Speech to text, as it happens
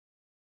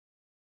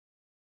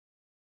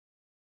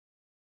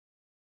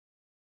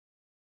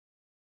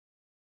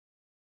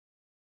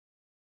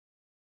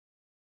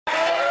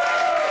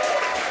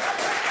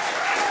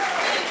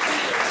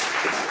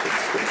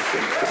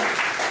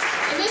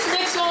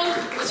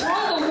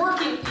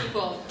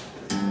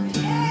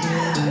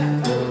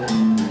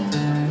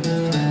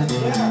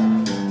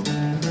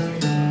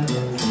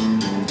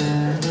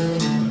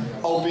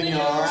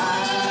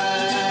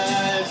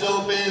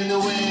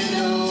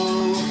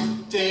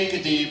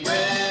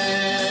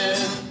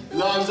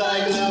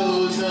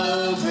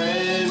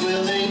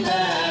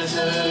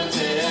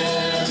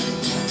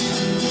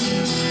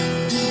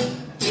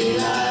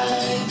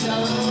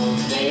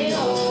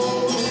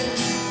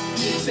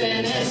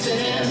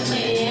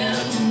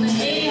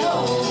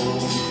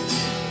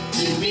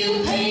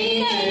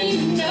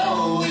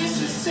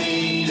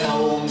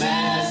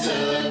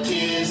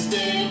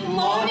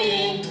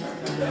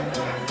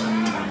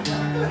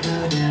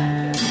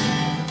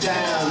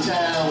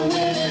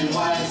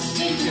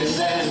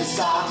with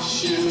socks,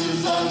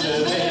 shoes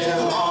under their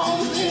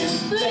arms,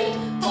 inflict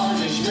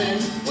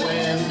punishment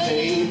when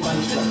they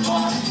punch the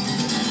clock.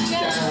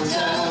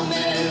 Downtown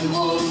men,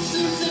 wolf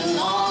suits and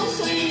long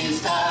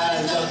sleeves,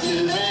 ties up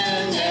to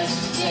their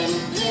necks,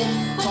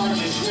 inflict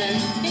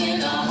punishment in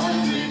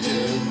 100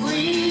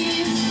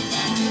 degrees.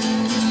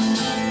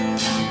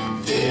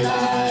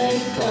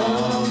 Daylight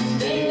come,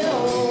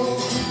 day-o,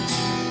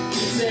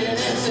 it's an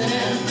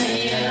S&M,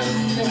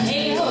 and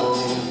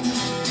hey-ho.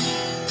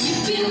 You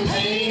feel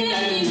pain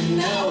and you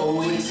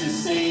know it's a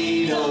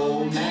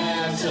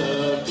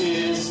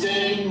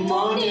sadomasochistic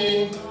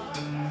morning.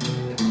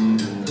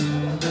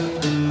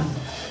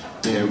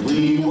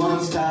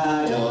 Everyone's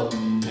tied up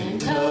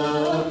and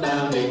cuffed,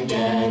 bound and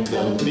gagged.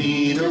 The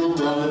meter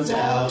runs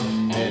out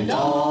and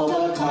all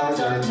the cars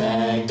are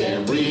tagged.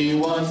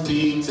 Everyone's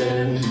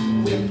beaten,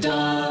 whipped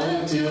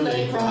until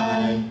they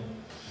cry.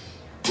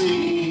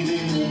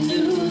 Reading the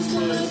news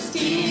puts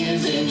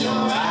tears in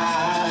your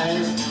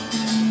eyes.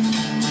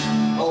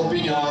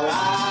 Open your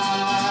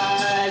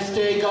eyes,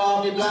 take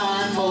off your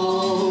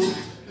blindfold,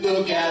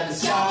 look at the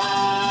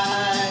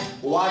sky,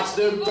 watch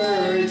the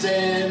birds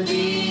and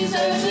bees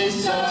as they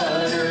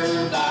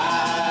stutter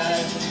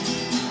by.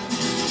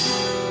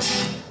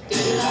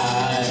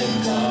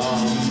 Daylight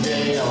come,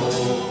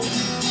 day-o,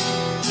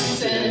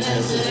 it's an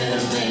S&M,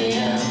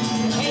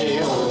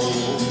 hey-o.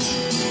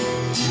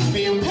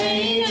 Feel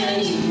pain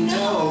and you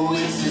know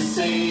it's a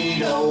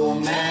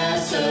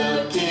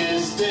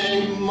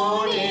sadomasochistic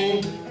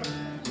morning.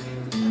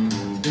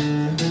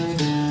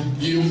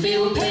 You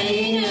feel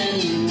pain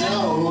and you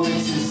know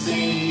it's a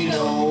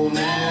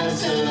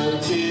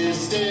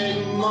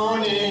sadomasochistic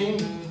morning.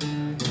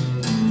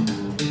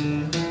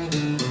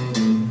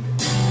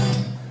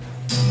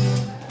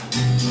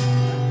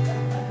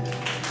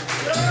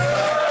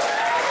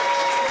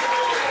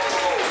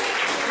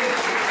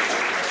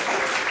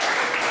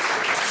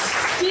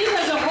 Steve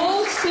has a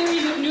whole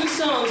series of new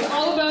songs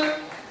all about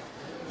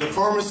The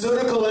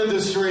pharmaceutical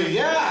industry,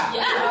 yeah!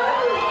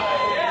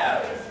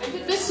 yeah. And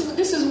this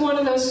is one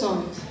of those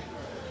songs.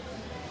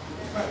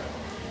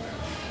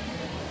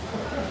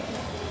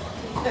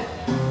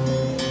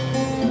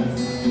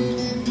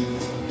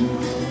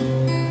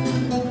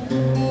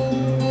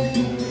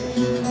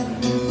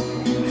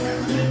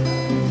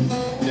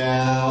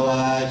 Now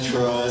I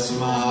trust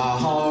my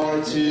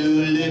heart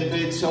to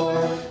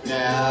Lipitor.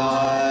 Now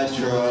I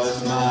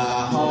trust my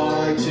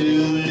heart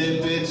to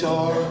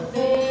Lipitor.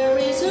 There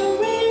is a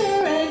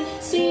rare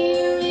and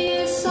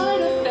serious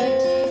side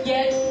effect,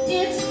 yet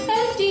it's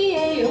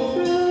FDA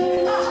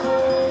approved.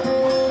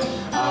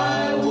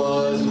 I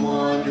was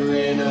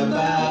wondering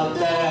about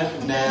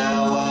that.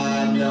 Now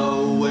I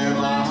know where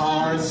my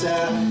heart's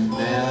at.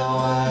 Now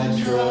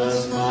I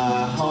trust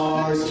my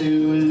heart to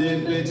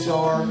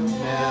Lipitor.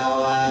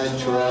 Now I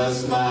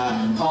trust my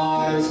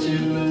heart to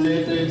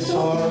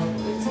Lipitor.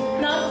 It's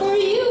not for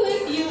you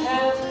if you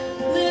have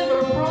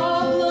liver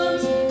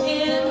problems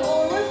and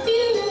or a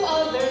few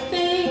other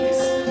things.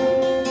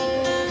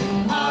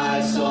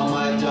 I saw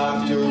my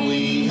doctor,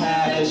 we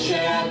had a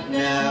chat.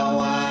 Now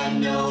I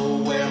know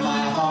where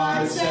my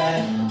heart's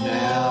at.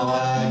 Now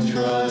I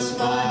trust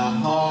my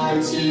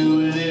heart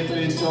to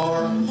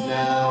Lipitor.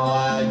 Now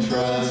I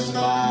trust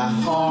my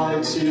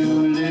heart to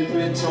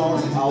Lipitor.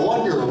 I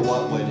wonder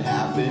what would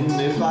happen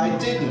if I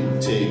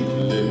didn't take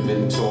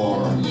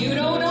Lipitor. You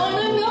don't want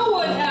to know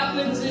what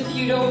happens if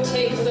you don't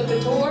take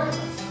Lipitor.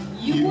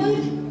 You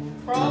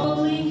would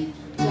probably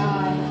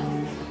die.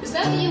 Is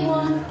that what you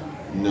want?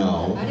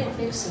 No. I didn't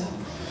think so.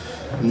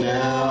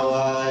 Now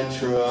I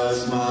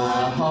trust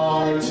my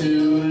heart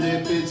to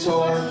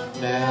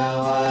Lipitor.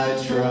 Now I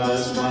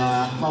trust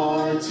my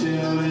heart to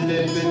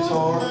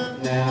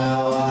Lipitor.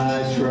 Now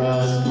I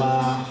trust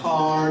my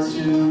heart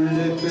to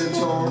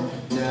Lipitor.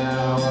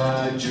 Now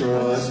I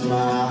trust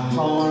my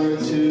heart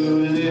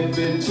to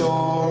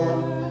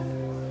Lipitor.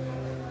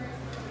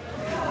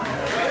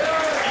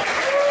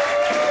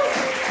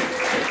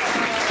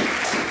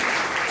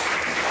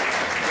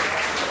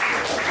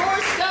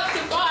 More stuff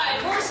to buy,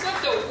 more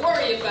stuff to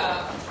worry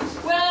about.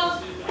 Well,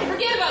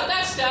 forget about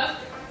that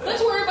stuff.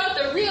 Let's worry about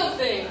the real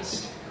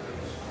things.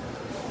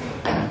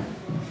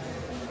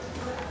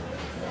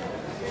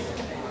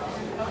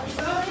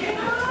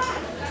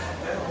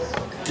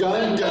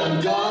 Gun,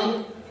 gun,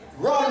 gun.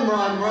 Run,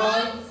 run,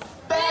 run.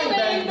 Bang,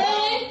 bang,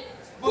 bang.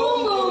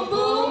 Boom, boom,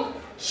 boom.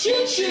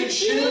 Shoot, shoot,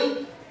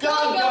 shoot.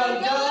 Gun,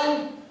 gun,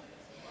 gun.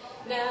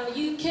 Now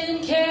you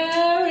can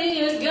carry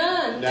a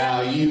gun.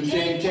 Now you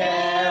can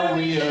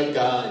carry a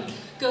gun.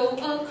 Go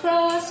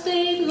across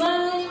state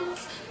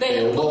lines.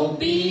 There won't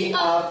be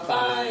a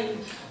fine.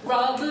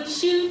 Robbers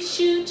shoot,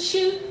 shoot,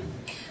 shoot.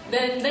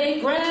 Then they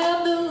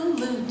grab the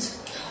loot.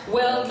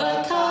 Well,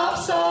 the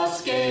cops are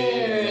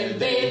scared.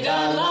 They've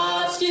got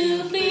lots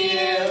to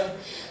fear.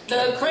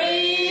 The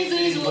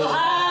crazies will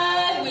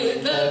hide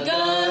with the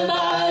gun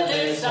by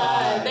their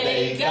side.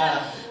 They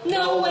got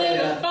nowhere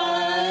to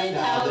find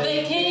how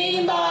they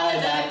came by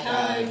that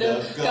kind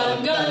of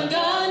gun, gun,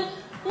 gun.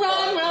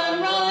 Run,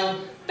 run,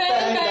 run.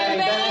 Bang, bang,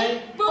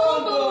 bang.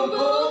 Boom, boom,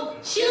 boom.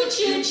 Shoot,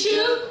 shoot,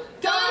 shoot.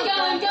 Gun,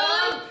 gun,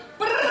 gun.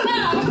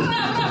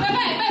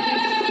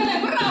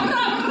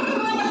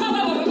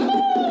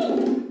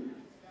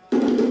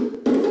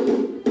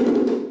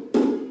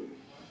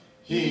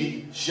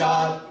 He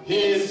shot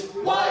his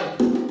wife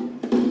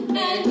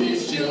And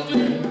his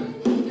children,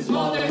 his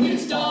mother,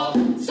 his dog,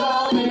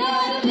 solid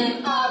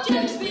inanimate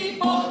objects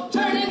before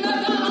turning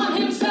the gun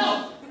on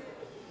himself.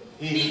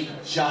 He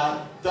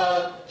shot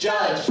the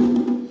judge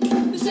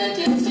Who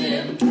sentenced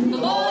him, the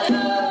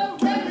lawyer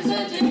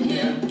representing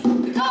him,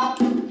 the cop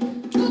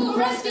who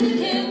arrested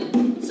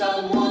him,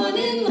 someone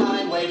in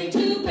line waiting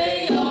to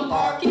pay a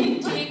parking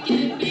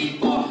ticket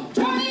before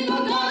turning the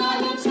gun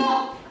on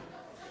himself.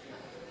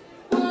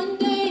 One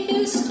day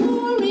his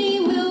story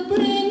will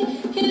bring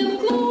him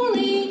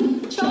glory,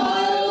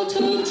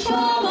 childhood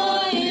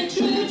trauma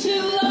into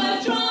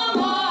to-life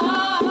drama.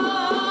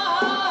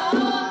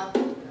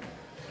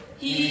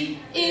 He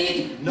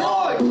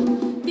ignored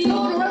the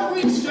odor of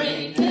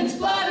restraint and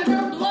splattered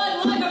her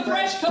blood like a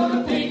fresh coat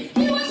of paint.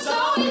 He was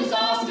so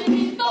exhausted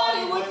he thought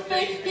he would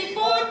faint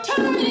before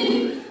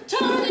turning.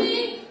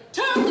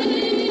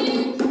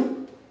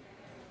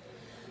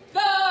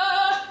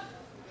 The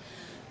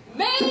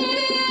Made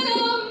in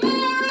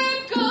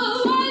America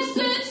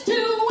license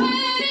to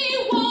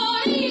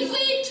anyone,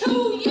 easy to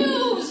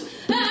use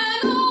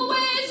and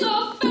always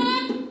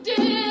effective.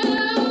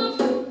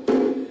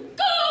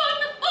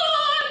 Gun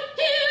on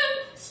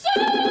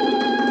himself.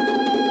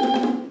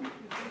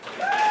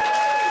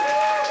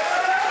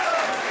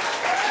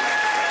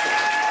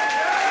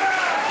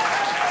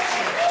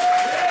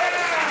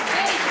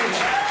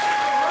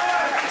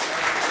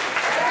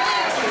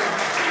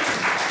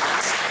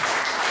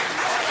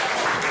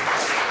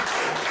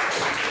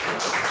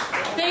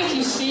 Thank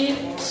you, Steve.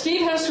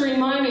 Steve has to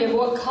remind me of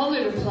what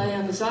color to play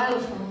on the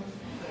xylophone.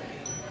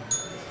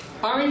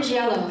 Orange,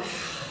 yellow.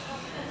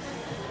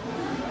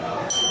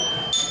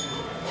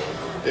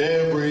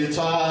 Every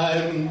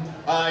time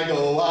I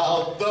go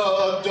out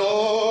the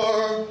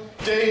door,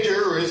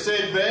 dangerous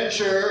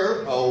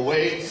adventure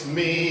awaits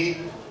me.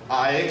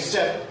 I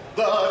accept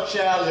the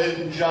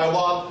challenge, I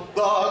want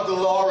the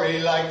glory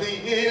like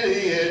the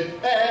Iliad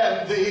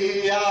and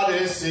the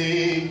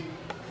Odyssey.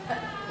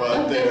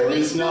 But there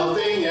is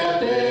nothing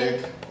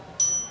epic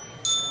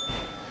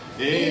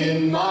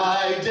in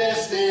my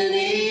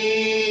destiny.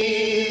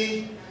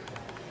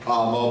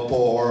 I'm a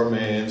poor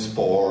man's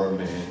poor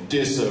man,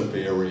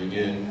 disappearing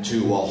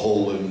into a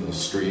hole in the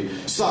street,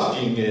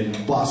 sucking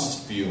in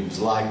bust fumes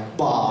like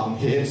bomb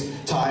hits.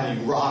 Tiny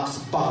rocks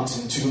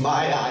bounce into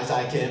my eyes.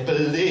 I can't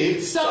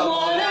believe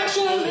Someone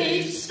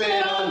actually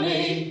spit on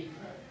me.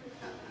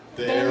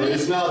 there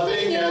is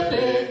nothing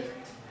epic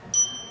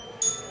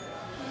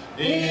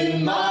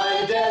in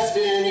my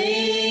destiny.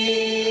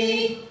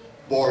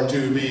 Born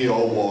to be a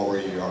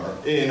warrior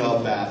in a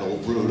battle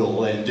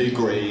brutal and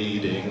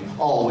degrading,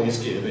 always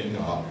giving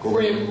up.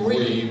 Grim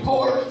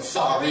report,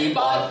 sorry,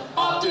 but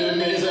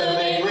optimism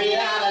ain't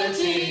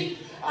reality.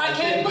 I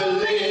can't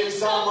believe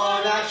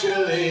someone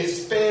actually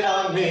spit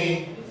on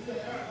me.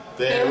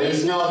 There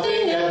is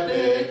nothing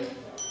epic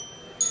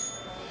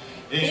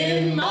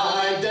in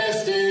my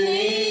destiny.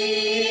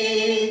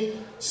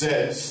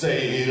 Set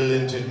sail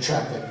into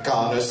traffic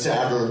on a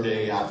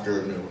Saturday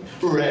afternoon,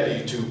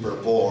 ready to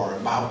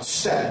perform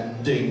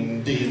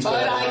outstanding deeds.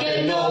 But I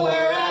get